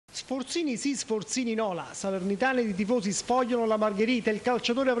Sforzini sì, Sforzini no, la Salernitana ed i tifosi sfogliano la Margherita, il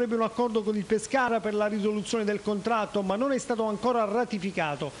calciatore avrebbe un accordo con il Pescara per la risoluzione del contratto, ma non è stato ancora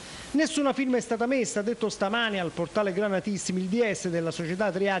ratificato. Nessuna firma è stata messa, ha detto stamane al portale Granatissimi il DS della società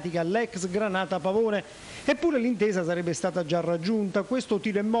adriatica, l'ex Granata Pavone. Eppure l'intesa sarebbe stata già raggiunta, questo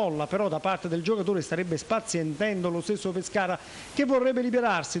tiro e molla però da parte del giocatore starebbe spazientendo lo stesso Pescara che vorrebbe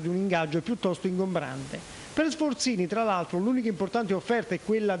liberarsi di un ingaggio piuttosto ingombrante. Per Sforzini, tra l'altro, l'unica importante offerta è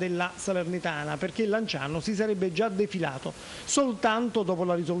quella della Salernitana, perché il lanciano si sarebbe già defilato. Soltanto dopo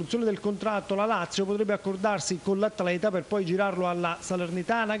la risoluzione del contratto la Lazio potrebbe accordarsi con l'atleta per poi girarlo alla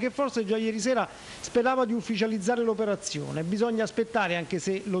Salernitana, che forse già ieri sera sperava di ufficializzare l'operazione. Bisogna aspettare, anche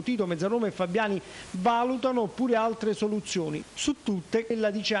se Lotito, Mezzaroma e Fabiani valutano pure altre soluzioni, su tutte quella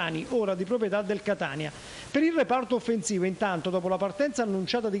di Ciani, ora di proprietà del Catania. Per il reparto offensivo, intanto, dopo la partenza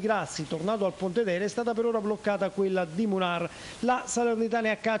annunciata di Grassi, tornato al Pontedera, è stata per ora bloccata quella di Munar. La Salernitana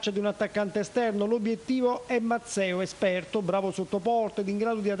è a caccia di un attaccante esterno, l'obiettivo è Mazzeo, esperto, bravo sotto porta ed in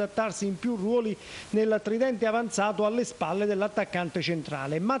grado di adattarsi in più ruoli nel tridente avanzato alle spalle dell'attaccante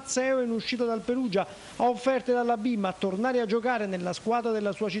centrale. Mazzeo è in uscita dal Perugia, ha offerte dalla B, ma tornare a giocare nella squadra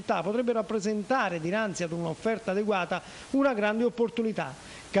della sua città potrebbe rappresentare, dinanzi ad un'offerta adeguata, una grande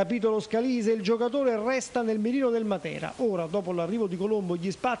opportunità. Capitolo Scalise, il giocatore resta nel mirino del Matera. Ora, dopo l'arrivo di Colombo,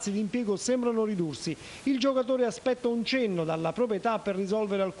 gli spazi di impiego sembrano ridursi. Il giocatore aspetta un cenno dalla proprietà per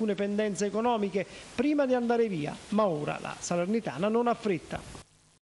risolvere alcune pendenze economiche prima di andare via, ma ora la Salernitana non ha fretta.